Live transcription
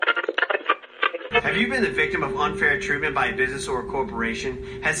Have you been the victim of unfair treatment by a business or a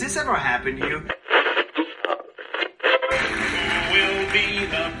corporation? Has this ever happened to you? Who will be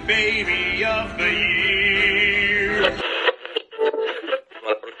the baby of the year?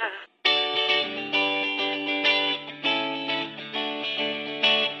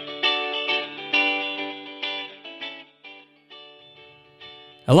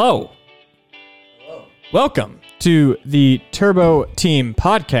 Hello. Welcome to the Turbo Team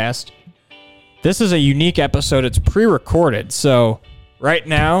podcast. This is a unique episode. It's pre-recorded, so right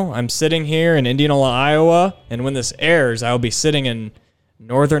now I'm sitting here in Indianola, Iowa, and when this airs, I'll be sitting in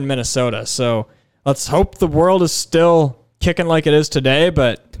northern Minnesota. So let's hope the world is still kicking like it is today,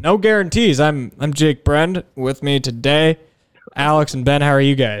 but no guarantees. I'm Jake Brend. With me today, Alex and Ben. How are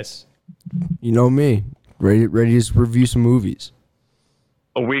you guys? You know me, ready to review some movies.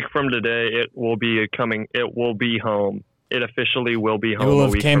 A week from today, it will be home. It officially will be home. It will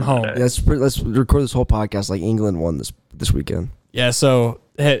have came home. Today. Let's record this whole podcast like England won this weekend. Yeah. So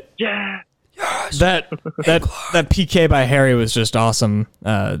that PK by Harry was just awesome.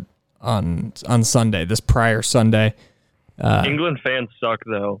 On Sunday, this prior Sunday. England fans suck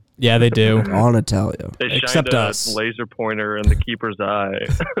though. Yeah, they do. On Italia. They Except shined a us. laser pointer in the keeper's eye.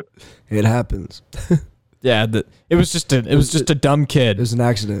 It happens. Yeah, it was just a dumb kid. It was an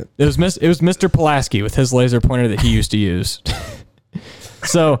accident. It was Mr. Pulaski with his laser pointer that he used to use.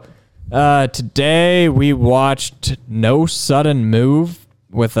 So today we watched No Sudden Move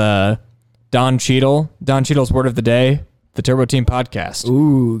with Don Cheadle. Don Cheadle's word of the day, the Turbo Team podcast.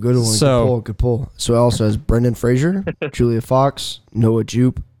 Ooh, good one. So- Good pull. So it also has Brendan Fraser, Julia Fox, Noah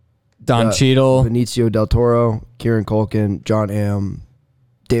Jupe, Don Cheadle, Benicio del Toro, Kieran Culkin, John Hamm,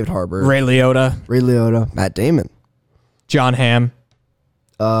 David Harbour, Ray Liotta, Matt Damon, John Hamm.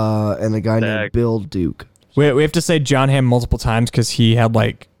 and a guy named Bill Duke. We have to say John Hamm multiple times because he had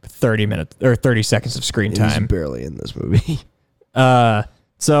like 30 minutes or 30 seconds of screen He's time. barely in this movie.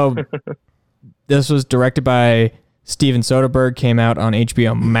 So this was directed by Steven Soderbergh, came out on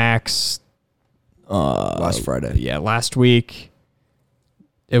HBO Max Last Friday. Yeah, last week.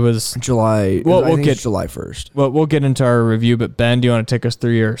 It was July. Well, I we'll think get it's July 1st. Well, we'll get into our review, but Ben, do you want to take us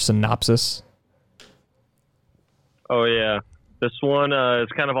through your synopsis? Oh yeah, this one is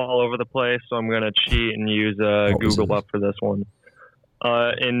kind of all over the place, so I'm gonna cheat and use Google Up for this one.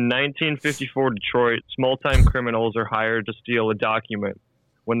 In 1954 Detroit, small-time criminals are hired to steal a document.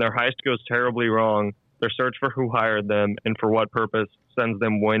 When their heist goes terribly wrong, their search for who hired them and for what purpose sends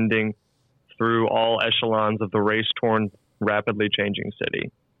them wending through all echelons of the race-torn, rapidly changing city.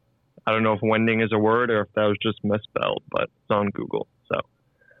 I don't know if wending is a word or if that was just misspelled, but it's on Google. So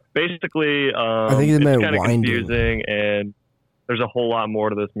basically, I think it meant it's kind of winding. confusing, and there's a whole lot more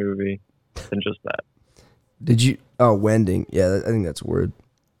to this movie than just that. Did you? Oh, wending. Yeah, I think that's a word.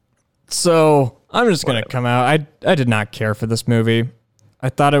 So I'm just going to come out. I did not care for this movie. I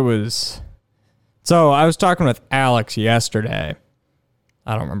thought it was... So I was talking with Alex yesterday.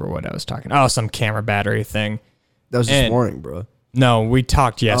 I don't remember what I was talking. Oh, some camera battery thing. That was this morning, bro. No, we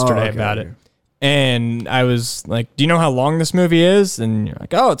talked yesterday about it. And I was like, do you know how long this movie is? And you're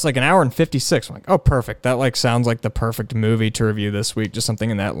like, oh, it's like an hour and 56. I'm like, oh, perfect. That like sounds like the perfect movie to review this week, just something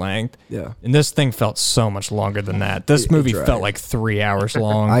in that length. Yeah. And this thing felt so much longer than that. This movie felt like 3 hours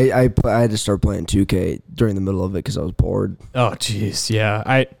long. I had to start playing 2K during the middle of it because I was bored. Oh, jeez. Yeah.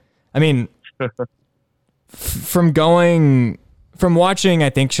 I mean, from watching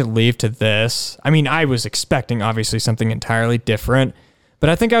I Think Should Leave to this, I mean, I was expecting obviously something entirely different, but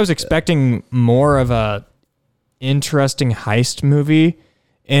I think I was expecting more of a interesting heist movie,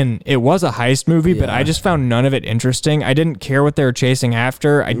 and it was a heist movie, but I just found none of it interesting. I didn't care what they were chasing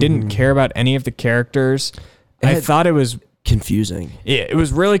after. I didn't care about any of the characters. I thought it was confusing. It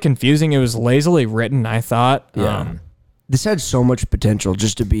was really confusing. It was lazily written, I thought. Yeah. This had so much potential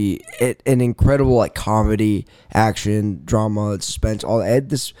just to be an incredible like comedy, action, drama, suspense.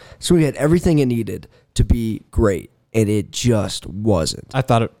 So we had everything it needed to be great, and it just wasn't. I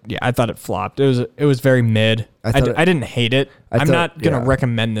thought it flopped. It was very mid. I didn't hate it. I'm not gonna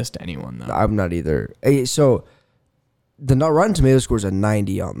recommend this to anyone though. I'm not either. Hey, so the Rotten Tomatoes score is a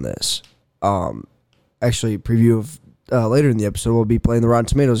 90 on this. Actually, preview of later in the episode, we'll be playing the Rotten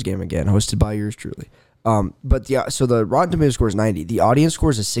Tomatoes game again, hosted by yours truly. But yeah, so the Rotten Tomatoes score is 90. The audience score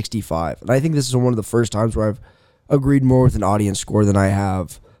is a 65. And I think this is one of the first times where I've agreed more with an audience score than I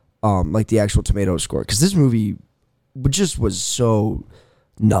have like the actual tomato score. Because this movie just was so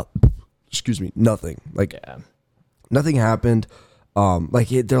nothing. Like nothing happened.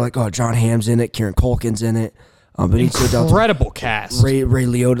 They're like, oh, John Hamm's in it, Kieran Culkin's in it, incredible cast. Ray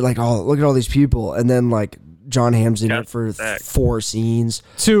Liotta, like, oh, look at all these people, and then like John Hamm's in it Cast for stacked. 4 scenes.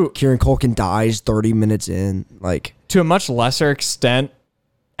 To Kieran Culkin dies 30 minutes in. Like, a much lesser extent,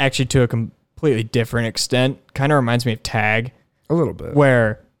 actually to a completely different extent, kind of reminds me of Tag, a little bit.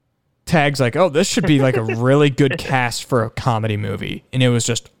 where Tag's like, oh, this should be like a really good cast for a comedy movie, and it was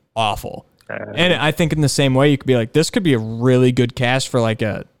just awful. And I think in the same way, you could be like, this could be a really good cast for like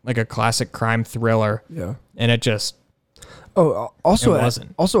a classic crime thriller, Yeah. and it just Oh, also, It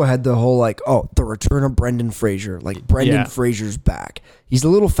wasn't. also had the whole like, oh, the return of Brendan Fraser. Like, Brendan Yeah. Fraser's back. He's a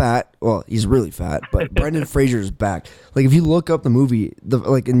little fat. Well, he's really fat, but Brendan Fraser's back. Like, if you look up the movie,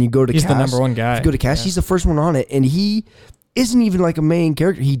 and you go to He's cast, the number one guy. If you go to cast, Yeah. he's the first one on it, and he isn't even like a main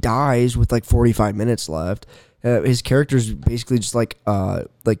character. He dies with like 45 minutes left. His character's basically just like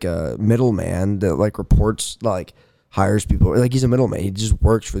a middleman that like reports, like hires people. Like, he's a middleman. He just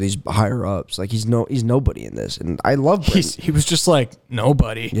works for these higher ups. Like, he's nobody in this, and I love Brendan. he was just like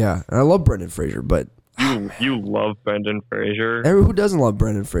nobody. Yeah, and I love Brendan Fraser, but You love Brendan Fraser. who doesn't love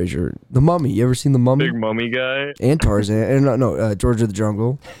Brendan Fraser? The Mummy. You ever seen The Mummy? Big mummy guy. And Tarzan. And George of the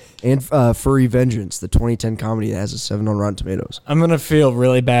Jungle. And Furry Vengeance, the 2010 comedy that has a 7 on Rotten Tomatoes. I'm gonna feel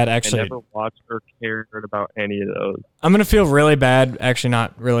really bad. I Actually, never watched or cared about any of those. I'm gonna feel really bad. Actually,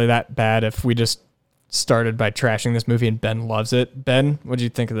 not really that bad if we just started by trashing this movie and Ben loves it. Ben, what did you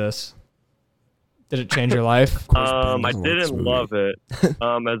think of this? Did it change your life? Ben I doesn't like this didn't movie. love it.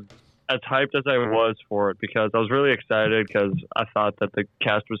 As hyped as I was for it, because I was really excited because I thought that the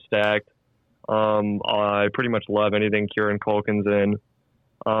cast was stacked. I pretty much love anything Kieran Culkin's in.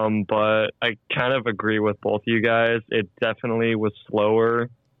 But I kind of agree with both of you guys. It definitely was slower,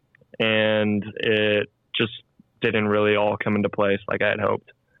 and it just didn't really all come into place like I had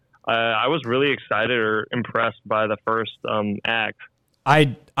hoped. I was really excited or impressed by the first act.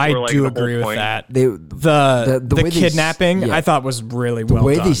 I Or, like, do the whole agree with point. that. The The way they kidnapping yeah. I thought was really The well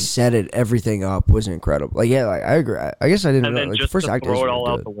way done. they set it, everything up was incredible. Like, yeah, like, I agree. I guess I didn't And know. then Like, the just first to act throw was it really all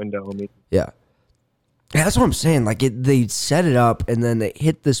out good. the window. I mean, Yeah. Yeah, that's what I'm saying. Like, they set it up, and then they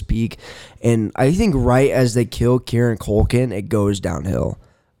hit this peak, and I think right as they kill Kieran Culkin, it goes downhill.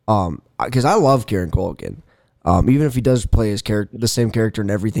 Because I love Kieran Culkin, even if he does play his character, the same character in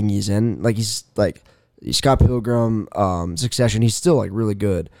everything he's in. Like, he's like Scott Pilgrim, Succession. He's still like really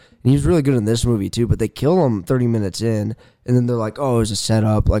good, and he's really good in this movie too. But they kill him 30 minutes in, and then they're like, "Oh, it was a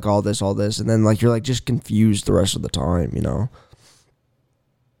setup, like all this, and then like you're like just confused the rest of the time, you know."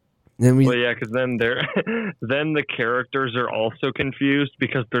 Then well, yeah, because then then the characters are also confused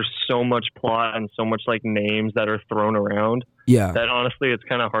because there's so much plot and so much like names that are thrown around yeah. that honestly it's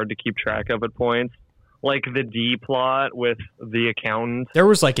kind of hard to keep track of at points. Like the D plot with the accountant There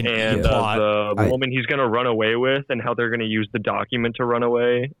was like an and E plot. the woman he's going to run away with, and how they're going to use the document to run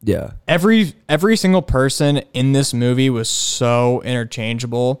away. Yeah. Every single person in this movie was so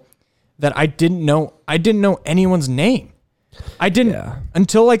interchangeable that I didn't know anyone's name. I didn't Yeah.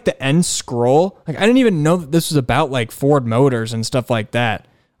 until like the end scroll. Like, I didn't even know that this was about like Ford Motors and stuff like that.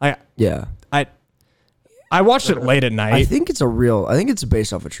 Yeah. I watched it late at night. I think it's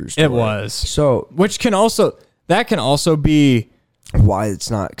based off a true story. It was. So Which can also be why it's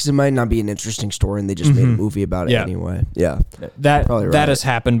not, because it might not be an interesting story and they just made a movie about it Yeah. anyway. Yeah. that Probably right. that has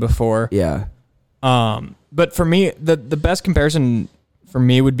happened before. Yeah. But for me, the best comparison for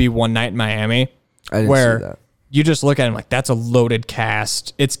me would be One Night in Miami, I didn't where see that. you just look at it and like, that's a loaded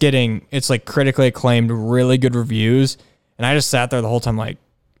cast. It's like critically acclaimed, really good reviews. And I just sat there the whole time, like,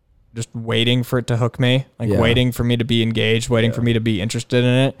 just waiting for it to hook me, like Yeah. waiting for me to be engaged, waiting for me to be interested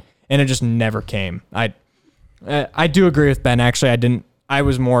in it. And it just never came. I do agree with Ben. Actually, I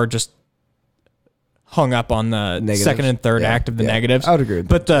was more just hung up on the Negatives. second and third Yeah. act of the Yeah. negatives. I would agree with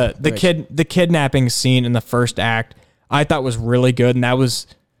But that. the kidnapping scene in the first act, I thought was really good, and that was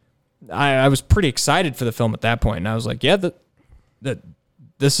I was pretty excited for the film at that point. And I was like, yeah,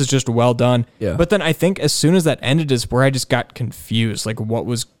 this is just well done. Yeah. But then I think as soon as that ended is where I just got confused, like what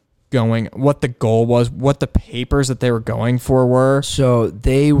the goal was, what the papers that they were going for were. So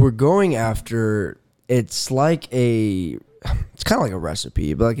they were going after, it's kind of like a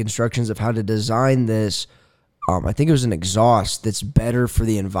recipe, but like instructions of how to design this. I think it was an exhaust that's better for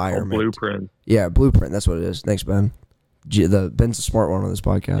the environment. Blueprint. Yeah, blueprint. That's what it is. Thanks, Ben. Ben's a smart one on this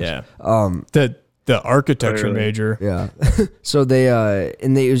podcast. Yeah. The architecture Clearly. major. Yeah. So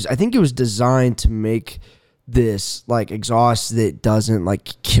I think it was designed to make this like exhaust that doesn't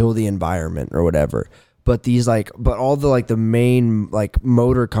like kill the environment or whatever. But all the like the main like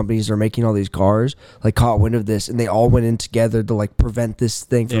motor companies that are making all these cars like caught wind of this, and they all went in together to like prevent this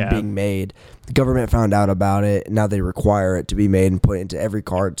thing from Yeah. being made. The government found out about it, and now they require it to be made and put into every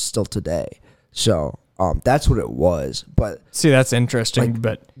car still today. So That's what it was. But See, that's interesting,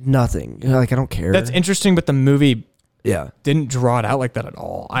 but nothing. Like I don't care. that's interesting. But the movie yeah. didn't draw it out like that at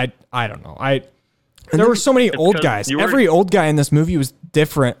all. I don't know. There were so many old guys. Every old guy in this movie was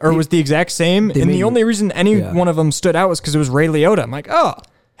different or was the exact same. And the only reason any one of them stood out was because it was Ray Liotta. I'm like, oh,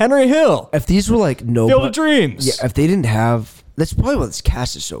 Henry Hill. If these were like no Field of Dreams. Yeah, if they didn't have, that's probably why this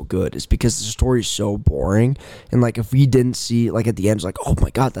cast is so good. Is because the story is so boring, and like if we didn't see like at the end, it's like, oh my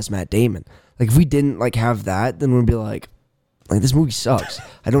god, that's Matt Damon. Like if we didn't like have that, then we'd be like this movie sucks.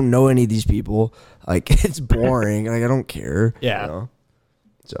 I don't know any of these people. Like it's boring. Like I don't care. Yeah. You know?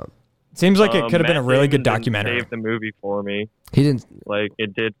 So seems like it could have been a Matt really Damon good didn't documentary. save the movie for me he didn't. like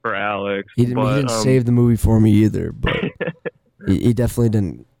it did for Alex. He didn't save the movie for me either. But he definitely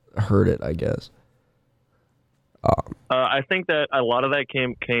didn't hurt it, I guess. I think that a lot of that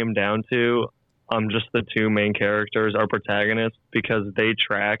came down to just the two main characters, our protagonists, because they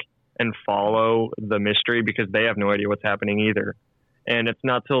track and follow the mystery because they have no idea what's happening either. And it's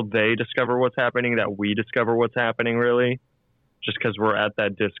not till they discover what's happening that we discover what's happening, really, just because we're at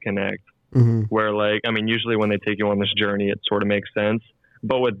that disconnect where, like, I mean, usually when they take you on this journey, it sort of makes sense.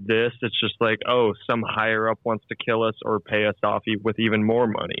 But with this, it's just like, oh, some higher up wants to kill us or pay us off with even more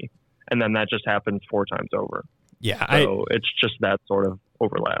money. And then that just happens 4 times over. Yeah. So it's just that sort of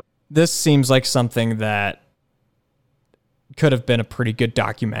overlap. This seems like something that could have been a pretty good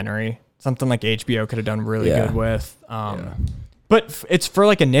documentary. Something like HBO could have done really good with. But it's for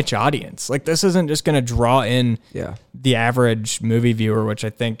like a niche audience. Like this isn't just going to draw in the average movie viewer, which I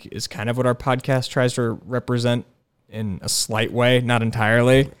think is kind of what our podcast tries to represent in a slight way, not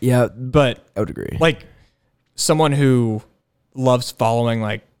entirely. Yeah, but I would agree. Like someone who loves following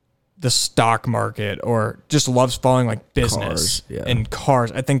like the stock market or just loves following like business and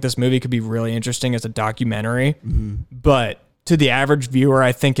cars. I think this movie could be really interesting as a documentary, but to the average viewer,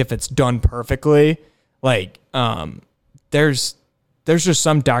 I think if it's done perfectly, like, there's just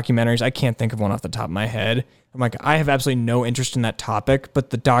some documentaries. I can't think of one off the top of my head. I'm like, I have absolutely no interest in that topic, but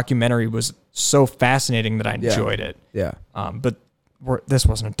the documentary was so fascinating that I enjoyed it. Yeah. But this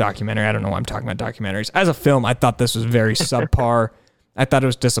wasn't a documentary. I don't know why I'm talking about documentaries. As a film, I thought this was very subpar. I thought it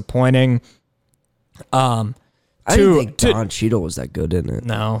was disappointing. I didn't think Don Cheadle was that good in it.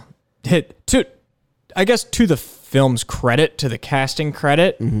 No. I guess to the film's credit, to the casting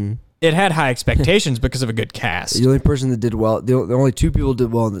credit, it had high expectations because of a good cast. The only person that did well, the only 2 people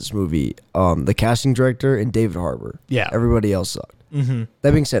did well in this movie, the casting director and David Harbour. Yeah. Everybody else sucked.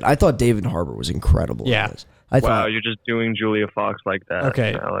 That being said, I thought David Harbour was incredible in this. Wow, you're just doing Julia Fox like that.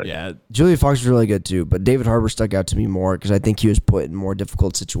 Okay, Alex. yeah. Julia Fox was really good too, but David Harbour stuck out to me more because I think he was put in more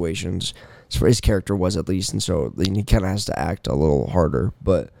difficult situations. So his character was at least, and so he kind of has to act a little harder.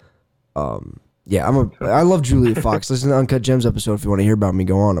 But yeah, I love Julia Fox. Listen to the Uncut Gems episode if you want to hear about me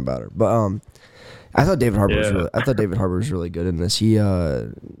go on about her. But I thought David Harbour was really good in this. He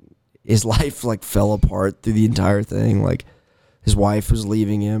his life like fell apart through the entire thing. Like his wife was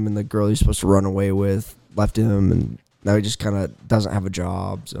leaving him, and the girl he's supposed to run away with left him, and now he just kind of doesn't have a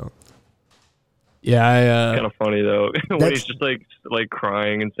job. So yeah, kind of funny though when he's just like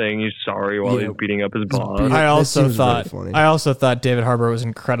crying and saying he's sorry while he's beating up his boss. I also thought David Harbour was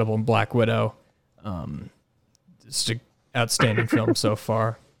incredible in Black Widow. Just an outstanding film so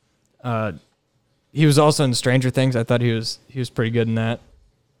far. He was also in Stranger Things. I thought he was pretty good in that.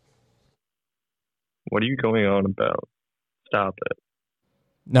 What are you going on about? Stop it.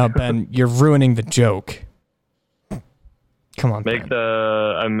 No, Ben, you're ruining the joke. Come on, make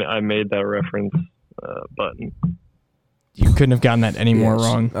Ben. I made that reference button. You couldn't have gotten that any more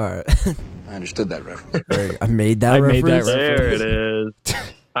wrong. All right. I understood that reference. I made that reference. There it is.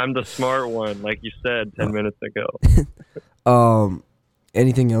 I'm the smart one, like you said 10 minutes ago.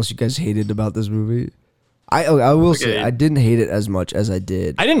 Anything else you guys hated about this movie? I will say I didn't hate it as much as I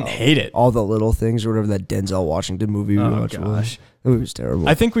did. I didn't hate it. All the little things or whatever, that Denzel Washington movie we watched. Gosh. It was terrible.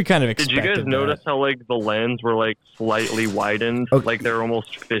 I think we kind of Did expected you guys notice how like the lens were like slightly widened? Okay. Like they're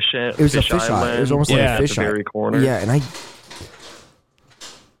almost fish eye. It was a fish eye. It was almost like a fish eye. Very corner. Yeah, and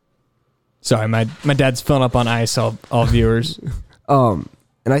Sorry, my dad's filling up on ice, all viewers. And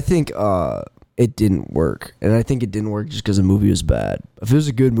I think it didn't work. And I think it didn't work just because the movie was bad. If it was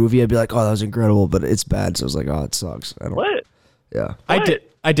a good movie, I'd be like, oh, that was incredible. But it's bad, so I was like, oh, it sucks. What? Yeah. What?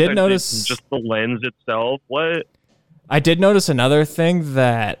 I did notice just the lens itself. What? I did notice another thing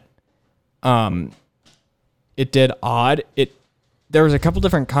that it did odd. There was a couple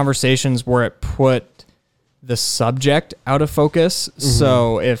different conversations where it put the subject out of focus. Mm-hmm.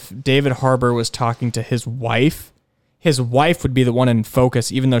 So if David Harbour was talking to his wife would be the one in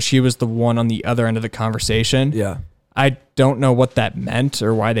focus, even though she was the one on the other end of the conversation. Yeah. I don't know what that meant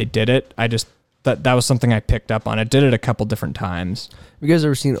or why they did it. I just that was something I picked up on. I did it a couple different times. You guys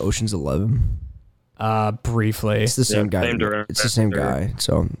ever seen Ocean's 11? Briefly. It's the same guy. same director. It's the same guy.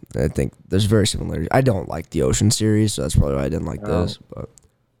 So I think there's very similarities. I don't like the Ocean series, so that's probably why I didn't like this. But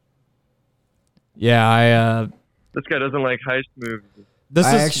Yeah, This guy doesn't like heist movies.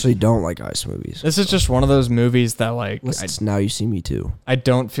 I actually don't like heist movies. This is just one of those movies that like Now You See Me Too. I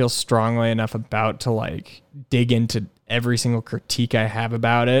don't feel strongly enough about to like dig into every single critique I have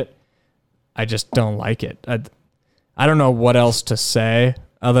about it. I just don't like it. I don't know what else to say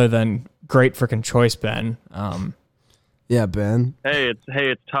other than great freaking choice, Ben. Yeah, Ben. Hey,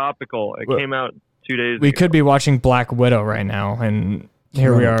 it's topical. It came out 2 days ago. We could be watching Black Widow right now, and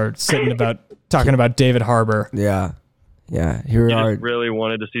here we are talking about David Harbour. Yeah. Yeah. Here we You are. just really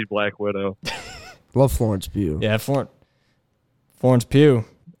wanted to see Black Widow. Love Florence Pugh. Yeah, Florence Pugh.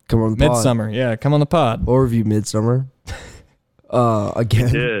 Come on the pod. Midsummer. Yeah, come on the pod. We'll review Midsummer.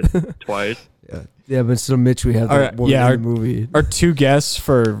 Again. Did twice. Yeah, but still, Mitch, we have the woman in the movie. Our two guests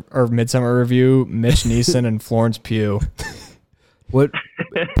for our Midsummer review, Mitch Neeson and Florence Pugh. What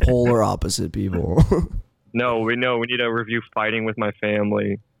polar opposite people? No, we need to review Fighting with My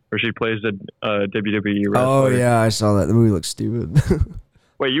Family, where she plays a WWE wrestler. Oh, yeah, I saw that. The movie looks stupid.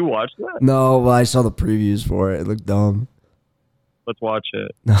 Wait, you watched that? No, but I saw the previews for it. It looked dumb. Let's watch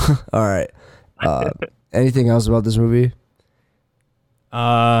it. All right. Anything else about this movie?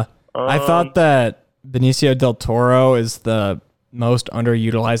 I thought that Benicio del Toro is the most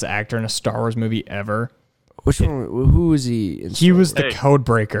underutilized actor in a Star Wars movie ever. Which one? Who was he? He was the code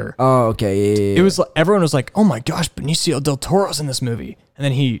breaker. Oh, okay. Yeah. It was everyone was like, "Oh my gosh, Benicio del Toro's in this movie," and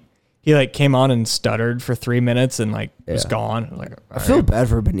then he like came on and stuttered for 3 minutes and like was gone. Like, I feel bad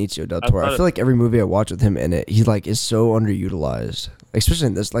for Benicio del Toro. I feel like every movie I watch with him in it, he like is so underutilized. Especially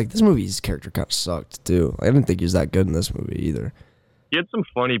in this, like this movie's character kind of sucked too. I didn't think he was that good in this movie either. He had some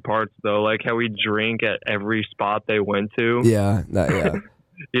funny parts though, like how he'd drink at every spot they went to. Yeah,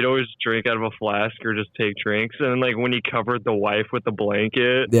 He'd always drink out of a flask or just take drinks. And then, like, when he covered the wife with the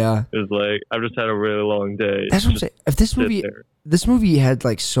blanket, yeah, it was like, I've just had a really long day. That's what I'm saying. If this movie had,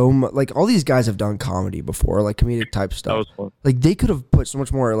 like, so much, like, all these guys have done comedy before, like, comedic type stuff. That was fun. Like, they could have put so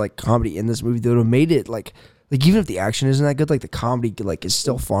much more, like, comedy in this movie. They would have made it, like, even if the action isn't that good, like, the comedy, like, is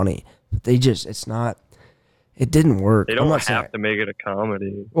still funny. But they just, it didn't work. They don't have to make it a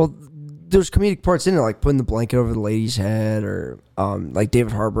comedy. Well, there's comedic parts in it, like putting the blanket over the lady's head, or like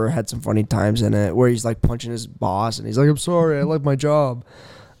David Harbour had some funny times in it where he's like punching his boss and he's like, "I'm sorry, I like my job."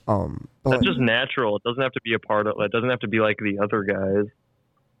 That's just natural. It doesn't have to be a part of. It doesn't have to be like the other guys.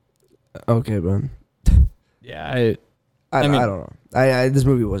 Okay, Ben. Yeah, I don't know. This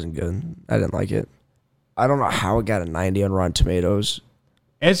movie wasn't good. I didn't like it. I don't know how it got a 90 on Rotten Tomatoes.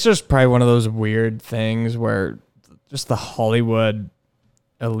 it's just probably one of those weird things where just the Hollywood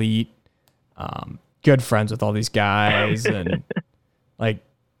elite, good friends with all these guys, and like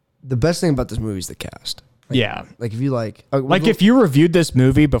the best thing about this movie is the cast. Like if you if you reviewed this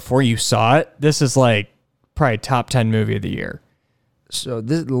movie before you saw it, this is like probably top 10 movie of the year. So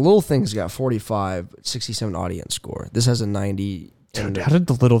the Little Things got 45, 67 audience score. This has a 90. Dude, how did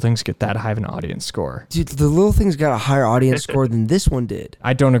The Little Things get that high of an audience score? Dude, The Little Things got a higher audience score than this one did.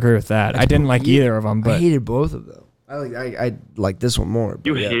 I don't agree with that. I didn't like either of them, but I hated both of them. I like this one more.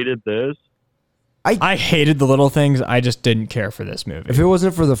 You hated this? I hated The Little Things. I just didn't care for this movie. If it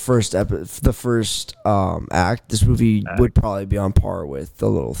wasn't for the first act, this movie would probably be on par with The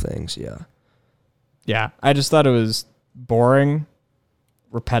Little Things. Yeah, I just thought it was boring,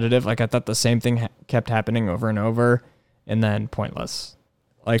 repetitive. Like I thought the same thing kept happening over and over, and then pointless.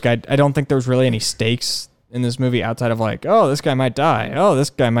 Like I don't think there was really any stakes in this movie outside of like, oh, this guy might die. Oh, this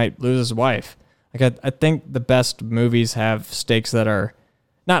guy might lose his wife. Like I think the best movies have stakes that are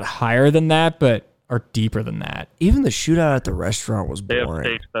not higher than that, but are deeper than that. Even the shootout at the restaurant was They boring.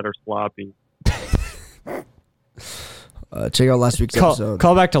 have steaks that are sloppy. Check out last week's episode.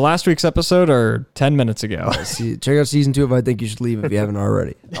 Call back to last week's episode or 10 minutes ago. Check out season 2 if I think you should leave if you haven't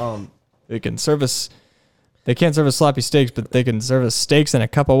already. They can't serve us sloppy steaks, but they can serve us steaks in a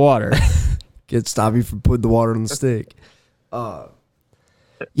cup of water. Can't stop you from putting the water on the steak.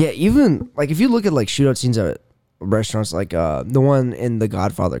 Yeah, even like if you look at like shootout scenes at restaurants, like the one in The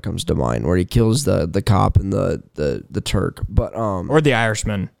Godfather comes to mind where he kills the cop and the Turk, but or the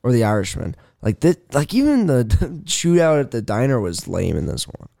Irishman. Like that, like even the shootout at the diner was lame in this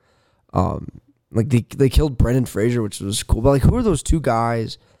one. Like they killed Brendan Fraser, which was cool, but like who are those two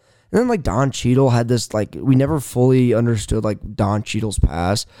guys? And then like Don Cheadle had this like we never fully understood like Don Cheadle's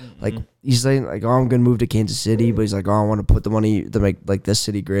past. Like he's saying like, oh, I'm gonna move to Kansas City, but he's like, oh, I want to put the money to make like this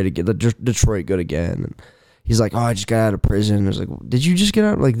city great again, Detroit good again. And he's like, oh, I just got out of prison. I was like, did you just get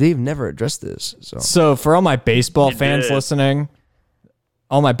out? Like, they've never addressed this. So for all my baseball You fans did. listening,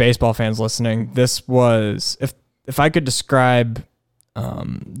 this was, if I could describe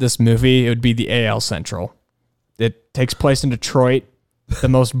this movie, it would be the AL Central. It takes place in Detroit, the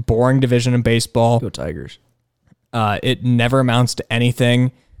most boring division in baseball. Go Tigers. It never amounts to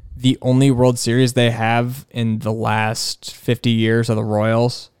anything. The only World Series they have in the last 50 years are the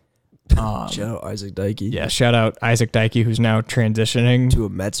Royals. Shout out Isaac Dikey. Yeah, shout out Isaac Dikey, who's now transitioning To a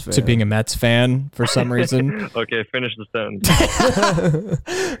Mets fan. to being a Mets fan for some reason. Okay, finish the sentence.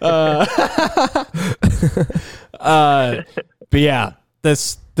 But yeah,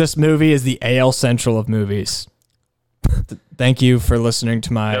 this movie is the AL Central of movies. Thank you for listening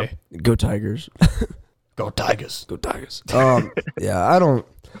to my Go Tigers. Go Tigers. Go Tigers. Yeah, I don't.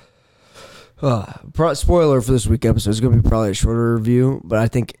 Spoiler for this week episode. It's going to be probably a shorter review, but I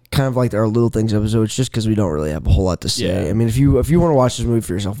think kind of like our Little Things episode, it's just because we don't really have a whole lot to say. Yeah. I mean, if you want to watch this movie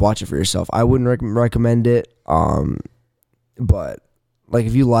for yourself, watch it for yourself. I wouldn't recommend it. But like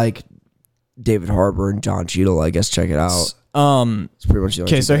if you like David Harbour and John Cheadle, I guess check it out. It's pretty much the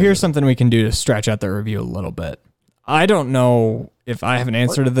only Okay, two so guys here's in something we can do to stretch out the review a little bit. I don't know if I have an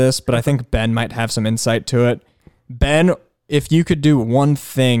answer to this, but I think Ben might have some insight to it. Ben, if you could do one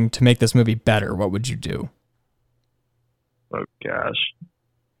thing to make this movie better, what would you do? Oh gosh.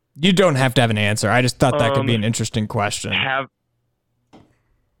 You don't have to have an answer. I just thought that could be an interesting question.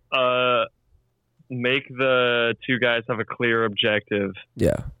 Make the two guys have a clear objective.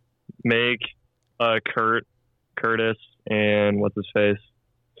 Yeah. Make Curtis and what's his face,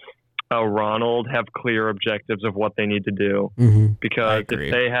 Ronald have clear objectives of what they need to do. Mm-hmm. Because agree.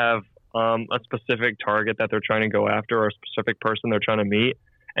 if they have a specific target that they're trying to go after or a specific person they're trying to meet,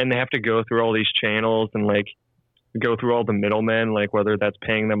 and they have to go through all these channels and like go through all the middlemen, like whether that's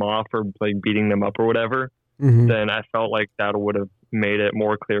paying them off or like beating them up or whatever, Mm-hmm. then I felt like that would have made it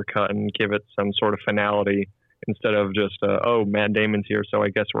more clear cut and give it some sort of finality instead of just, oh, Matt Damon's here, so I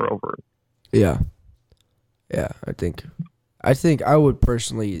guess we're over it. Yeah. Yeah, I think I would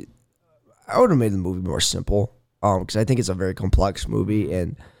personally, I would have made the movie more simple, because I think it's a very complex movie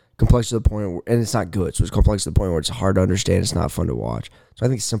and complex to the point where, and it's not good, so it's complex to the point where it's hard to understand, it's not fun to watch. So I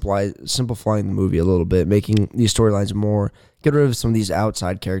think simplifying the movie a little bit, making these storylines more, get rid of some of these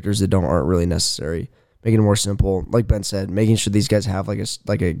outside characters that aren't really necessary, making it more simple, like Ben said, making sure these guys have like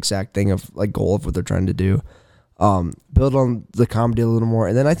an exact thing of like goal of what they're trying to do. Build on the comedy a little more,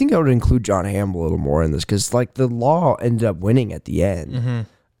 and then I think I would include John Hamm a little more in this because like the law ended up winning at the end,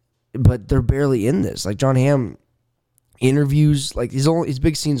 but they're barely in this. Like John Hamm interviews, like his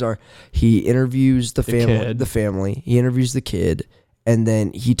big scenes are he interviews the family, he interviews the kid, and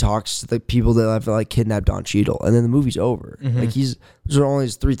then he talks to the people that have like kidnapped Don Cheadle, and then the movie's over. Like those are only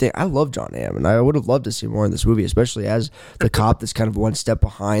his three things. I love John Hamm, and I would have loved to see more in this movie, especially as the cop that's kind of one step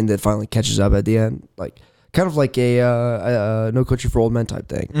behind that finally catches up at the end, like. Kind of like a No Country for Old Men type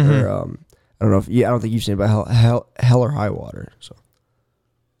thing. Or, I don't know if I don't think you've seen it, but Hell or High Water. So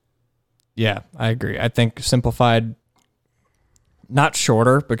Yeah, I agree. I think simplified, not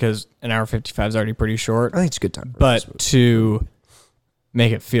shorter because an hour 55 is already pretty short, I think it's a good time. but to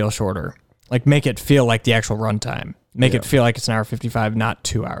make it feel shorter, like make it feel like the actual runtime, make it feel like it's an hour 55, not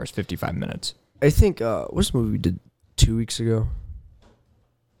 2 hours 55 minutes. I think what's the movie we did 2 weeks ago?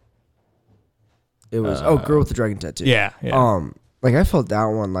 It was Girl with the Dragon Tattoo. Yeah. Like I felt that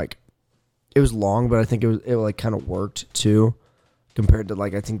one like it was long, but I think it like kind of worked too, compared to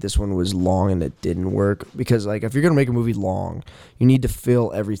like I think this one was long and it didn't work because like if you're gonna make a movie long, you need to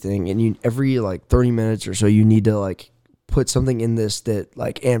fill everything, and every like 30 minutes or so you need to like put something in this that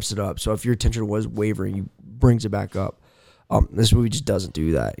like amps it up. So if your attention was wavering, you brings it back up. This movie just doesn't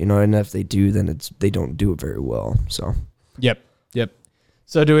do that, and if they do, then they don't do it very well. So Yep.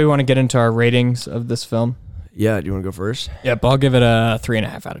 So do we want to get into our ratings of this film? yeah, do you want to go first? Yep, I'll give it a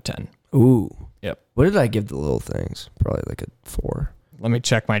 3.5 out of 10. Ooh. Yep. What did I give the Little Things? Probably like a 4. Let me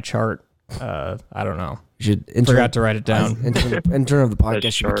check my chart. I don't know. You should Forgot to write it down. Intern of the podcast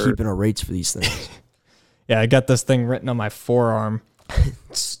Nice should be chart. keeping our rates for these things. Yeah, I got this thing written on my forearm.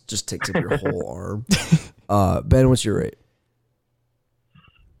 Just takes up your whole arm. Ben, what's your rate?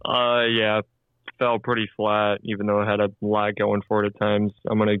 Yeah, fell pretty flat, even though it had a lot going for it at times.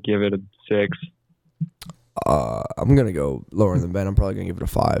 I'm going to give it a 6. I'm gonna go lower than Ben. I'm probably gonna give it a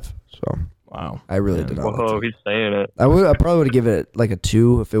 5. So Wow. I really did not. Whoa, he's saying it. I probably would have given it like a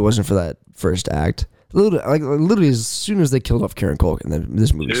 2 if it wasn't for that first act. Literally as soon as they killed off Karen Culkin, then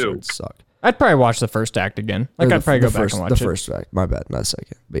this movie started to suck. I'd probably watch the first act again. Like, I'd probably go back and watch the it. first act. My bad, not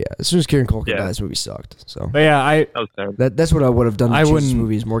second. But yeah, as soon as Kieran Culkin Yeah. dies, the movie sucked. So But yeah, that's what I would have done. I To choose wouldn't- this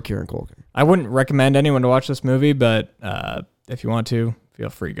movie is more Kieran Culkin. I wouldn't recommend anyone to watch this movie, but if you want to, feel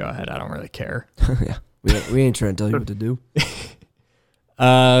free, go ahead. I don't really care. Yeah, we ain't trying to tell you what to do.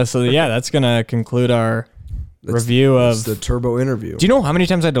 So yeah, that's gonna conclude our review It's of. the Turbo interview. Do you know how many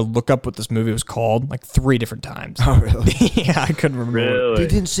times I had to look up what this movie was called? Like 3 different times. Oh, really? Yeah, I couldn't remember. Really? They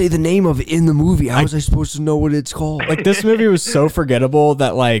didn't say the name of it in the movie. How was I supposed to know what it's called? Like, this movie was so forgettable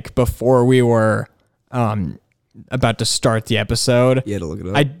that, like, before we were about to start the episode, You had to look it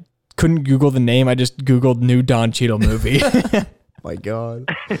up. I couldn't Google the name. I just Googled new Don Cheadle movie. My God.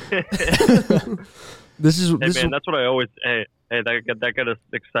 This is Hey man, that's what I always. Hey, that got us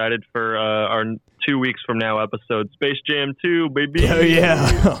excited for our 2 weeks from now episode, Space Jam 2, baby. Oh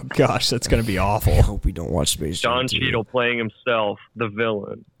yeah. Oh gosh, that's gonna be I awful. hope we don't watch Space Jam Don 2. Cheadle playing himself, the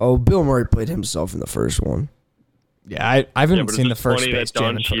villain. Oh, Bill Murray played himself in the first one. Yeah, I haven't But seen the it's first funny Space that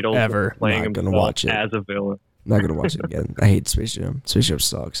Don Jam Cheadle ever. playing Not gonna himself watch it. as a villain. I'm not gonna watch it again. I hate Space Jam. Space Jam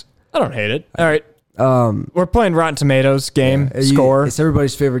sucks. I don't hate it. All right. We're playing Rotten Tomatoes game score. It's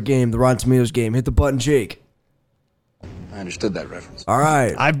everybody's favorite game, the Rotten Tomatoes game. Hit the button, Jake. I understood that reference. All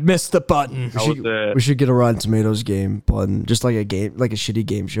right. I've missed the button. How was it? We should get a Rotten Tomatoes game button, just like a game, like a shitty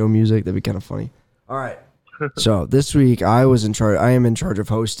game show music. That'd be kind of funny. All right. So this week I was in charge. I am in charge of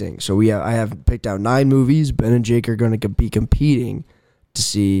hosting. So I have picked out 9 movies. Ben and Jake are going to be competing to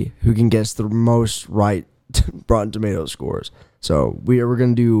see who can guess the most right Rotten Tomatoes scores. So we're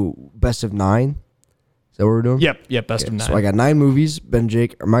going to do best of 9. Is that what we're doing? Yep. Best of 9. So I got 9 movies. Ben and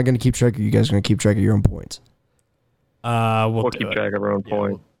Jake, am I going to keep track, or you guys going to keep track of your own points? We'll We'll do keep it. track of our own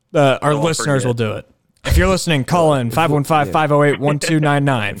point. Our Don't listeners forget. will do it. If you're listening, call in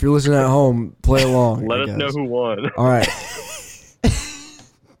 515-508-1299. If you're listening at home, play along. Let I us guess. know who won. All right.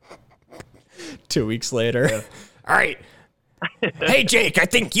 2 weeks later. All right. Hey, Jake, I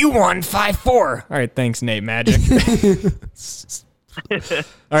think you won 5-4. All right, thanks, Nate Magic. All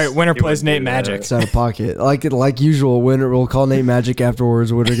right, winner plays Nate do that. Magic. It's out of pocket. Like usual, winner will call Nate Magic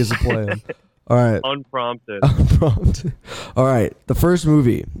afterwards. Winner gets to play him. All right. Unprompted. Prompt. All right. The first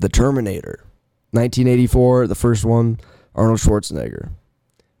movie, The Terminator, 1984. The first one, Arnold Schwarzenegger. I'm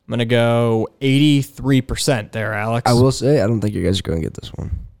going to go 83% there, Alex. I will say, I don't think you guys are going to get this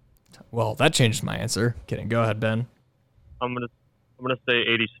one. Well, that changed my answer. Kidding. Go ahead, Ben. I'm gonna say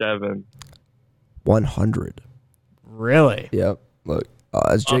 87. 100. Really? Yep. Look,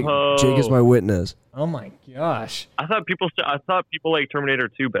 that's Jake. Oh. Jake is my witness. Oh, my gosh. I thought people like Terminator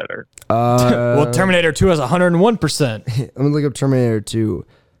 2 better. Well, Terminator 2 has 101%. Let me look up Terminator 2.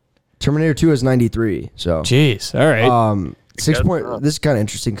 Terminator 2 is 93. So, Jeez. All right. This not. is kind of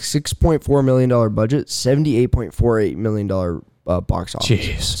interesting. $6.4 million budget, $78.48 million box office.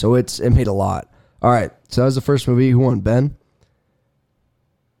 Jeez. So it made a lot. All right. So that was the first movie. Who won? Ben?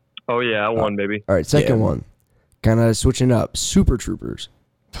 Oh yeah, I won, baby. All right. Second one. Kind of switching up. Super Troopers.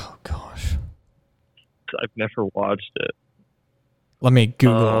 Oh, gosh. I've never watched it. Let me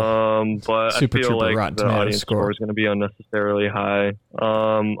Google. But Super I feel Trooper like Rotten the Tomatoes audience score. score is going to be unnecessarily high.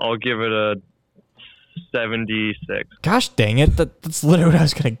 I'll give it a 76. Gosh dang it. That's literally what I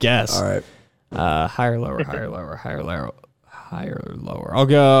was going to guess. All right. Higher, lower, higher, lower, higher, lower, higher, lower. I'll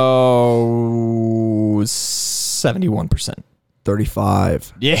go 71%.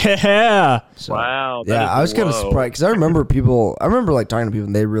 35. Yeah. So, Wow. that Yeah, is I was kind of low. surprised because I remember like talking to people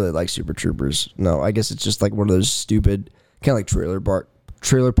and they really like Super Troopers. No, I guess it's just like one of those stupid, kind of like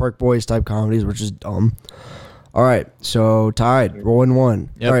Trailer Park Boys type comedies, which is dumb. All right, so tied, 1-1.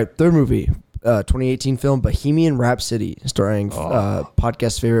 Yep. All right, third movie, 2018 film Bohemian Rhapsody, starring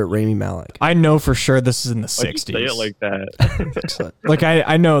podcast favorite Rami Malek. I know for sure this is in the Why'd you 60s. say it like that. Like,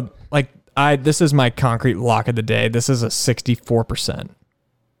 I know, like, this is my concrete lock of the day. This is a 64%.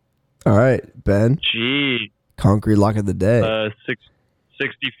 All right, Ben, Gee. concrete lock of the day.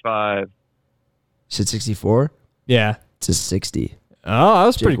 65. You said 64. Yeah. It's a 60. Oh, I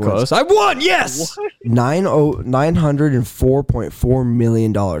was Jake pretty wins. close. I won. Yes. $904.4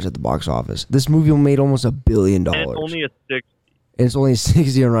 million at the box office. This movie made almost $1 billion. And it's only a 6. And it's only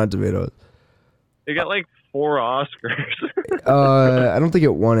 60 on Rotten Tomatoes. They got like 4 Oscars. I don't think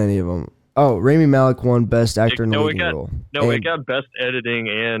it won any of them. Oh, Rami Malek won Best Actor in a No, it Leading got- Role. No, it And got best editing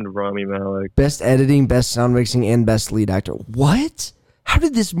and Rami Malek. Best Editing, Best Sound Mixing, and Best Lead Actor. What? How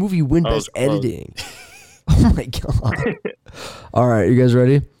did this movie win That Best was close. Editing? Oh my god! All right, you guys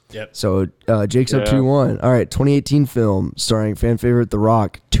ready? Yep. So Jake's up Yeah. 2-1. All right, 2018 film starring fan favorite The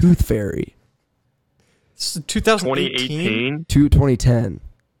Rock, Tooth Fairy. This is 2018. 2018. 2010.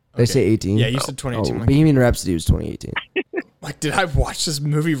 Did I say 18? Yeah, you said 2018. Like, Bohemian Rhapsody was 2018. like, did I watch this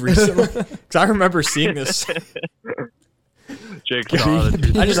movie recently? Because I remember seeing this. Jake saw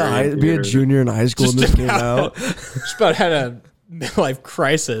it. Be a junior in high school when this came out. Just about had a midlife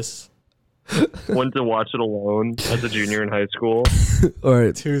crisis. Went to watch it alone as a junior in high school. All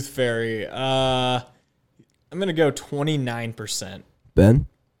right, Tooth Fairy. I'm gonna go 29%. Ben.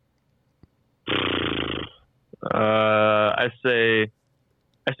 I say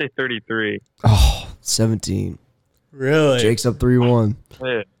 33. Oh, 17. Really? Jake's up 3-1.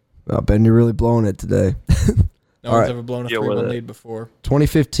 Hey, Ben, you're really blowing it today. No All one's right. ever blown a Deal 3-1 with it. lead before.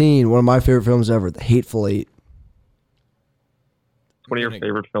 2015, one of my favorite films ever, The Hateful Eight. one of your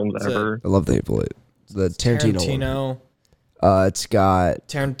favorite films It's a- ever. I love The Hateful Eight. The Tarantino one. It's got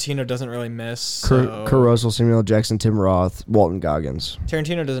Tarantino doesn't really miss. Kurt So Russell, Samuel L. Jackson, Tim Roth, Walton Goggins.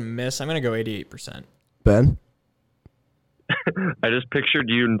 Tarantino doesn't miss. I'm gonna go 88%. Ben? I just pictured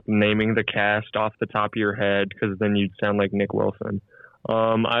you naming the cast off the top of your head because then you'd sound like Nick Wilson.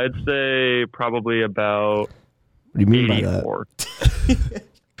 I'd say probably about What do you mean by that? 84.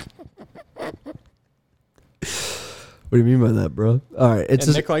 What do you mean by that, bro? All right, it's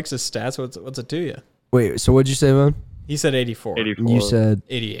And Nick likes his stats. What's it to you? wait. So what'd you say, man? He said 84. 84. You said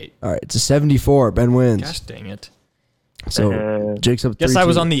 88. all right. It's a 74. Ben wins. Gosh dang it. So Jake's up. Guess 3-2. I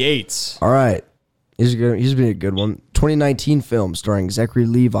was on the 8s. All right. He's been a good one. 2019 film starring Zachary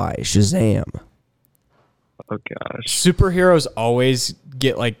Levi, Shazam. Oh gosh. Superheroes always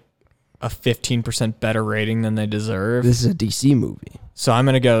get like a 15% better rating than they deserve. This is a DC movie. So I'm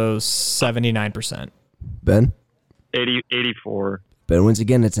going to go 79%. Ben? 84. Ben wins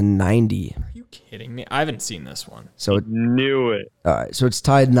again. It's a 90. Are you kidding me? I haven't seen this one. So Knew it. all right. So it's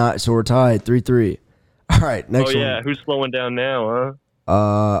tied. So we're tied 3-3. All right. Next Oh yeah, one. who's slowing down now,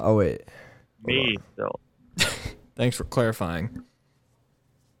 huh? Oh wait. Me. So Thanks for clarifying.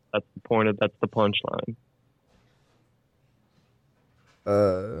 that's the point of that's the punchline.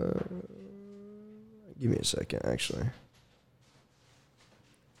 Give me a second. Actually,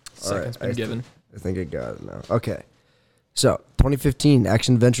 Second's been given. I think I got it now. Okay. So 2015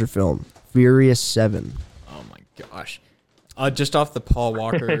 action adventure film Furious 7. Oh my gosh. Just off the Paul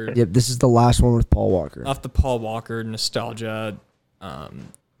Walker, Yep. This is the last one with Paul Walker. off the Paul Walker nostalgia.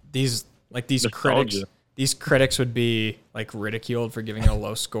 These Nostalgia. critics would be like ridiculed for giving it a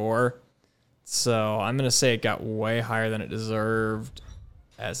low score. So I'm gonna say it got way higher than it deserved,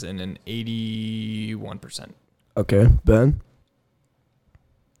 as in an 81%. Okay. Ben.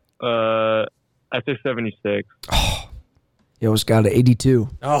 I say 76. You almost got it. 82.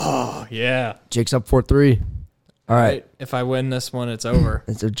 Oh yeah. Jake's up 4-3. All right. If I win this one, it's over.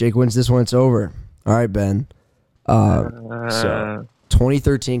 And so Jake wins this one. It's over. All right, Ben. So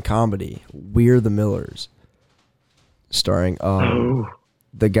 2013 comedy We're the Millers, starring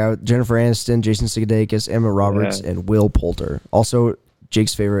the guy with Jennifer Aniston, Jason Sudeikis, Emma Roberts, and Will Poulter. Also,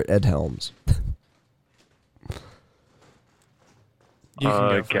 Jake's favorite Ed Helms. You can go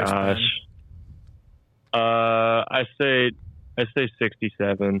first, gosh. Ben. I say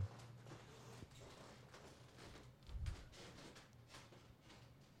 67.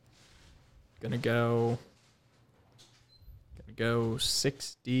 Gonna go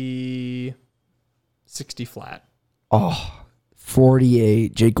 60 flat. Oh,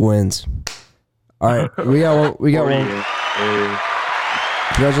 48. Jake wins. All right, we got one.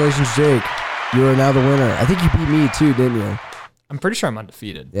 Congratulations, Jake. You are now the winner. I think you beat me too, didn't you? I'm pretty sure I'm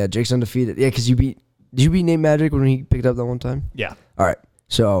undefeated. Yeah, Jake's undefeated. Yeah, because did you beat Nate Magic when he picked up that one time? Yeah. All right.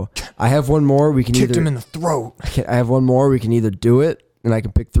 So I have one more. We can Kicked either him in the throat. I have one more. We can either do it, and I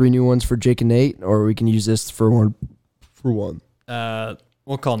can pick 3 new ones for Jake and Nate, or we can use this for one. We'll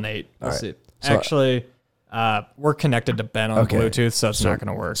call Nate. Let's see. So- Actually, we're connected to Ben on Okay. Bluetooth, so it's not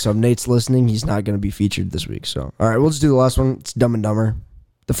going to work. So if Nate's listening, he's not going to be featured this week. So all right, we'll just do the last one. It's Dumb and Dumber,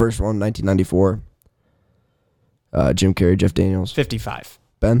 the first one, 1994. Jim Carrey, Jeff Daniels, 55.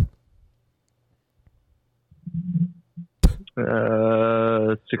 Ben.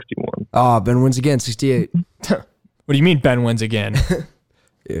 61. Ben wins again, 68. What do you mean Ben wins again?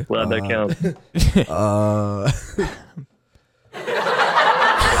 Yeah. Glad that counts.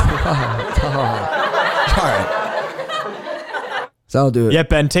 All right. So I'll do it. Yeah,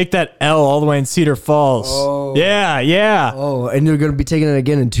 Ben, take that L all the way in Cedar Falls. Oh. Yeah. Oh, and you're going to be taking it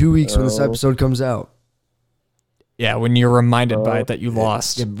again in 2 weeks when this episode comes out. Yeah, when you're reminded by it that you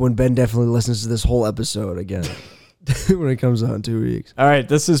lost. Yeah, when Ben definitely listens to this whole episode again when it comes out in 2 weeks. All right,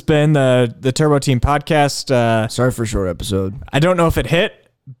 this has been the Turbo Team podcast. Sorry for a short episode. I don't know if it hit,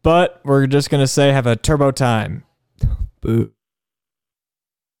 but we're just going to say have a turbo time. Boo.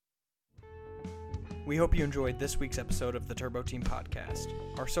 We hope you enjoyed this week's episode of the Turbo Team Podcast.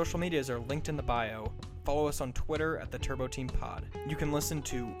 Our social medias are linked in the bio. Follow us on Twitter at the Turbo Team Pod. You can listen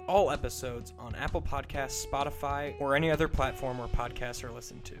to all episodes on Apple Podcasts, Spotify, or any other platform where podcasts are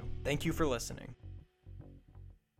listened to. Thank you for listening.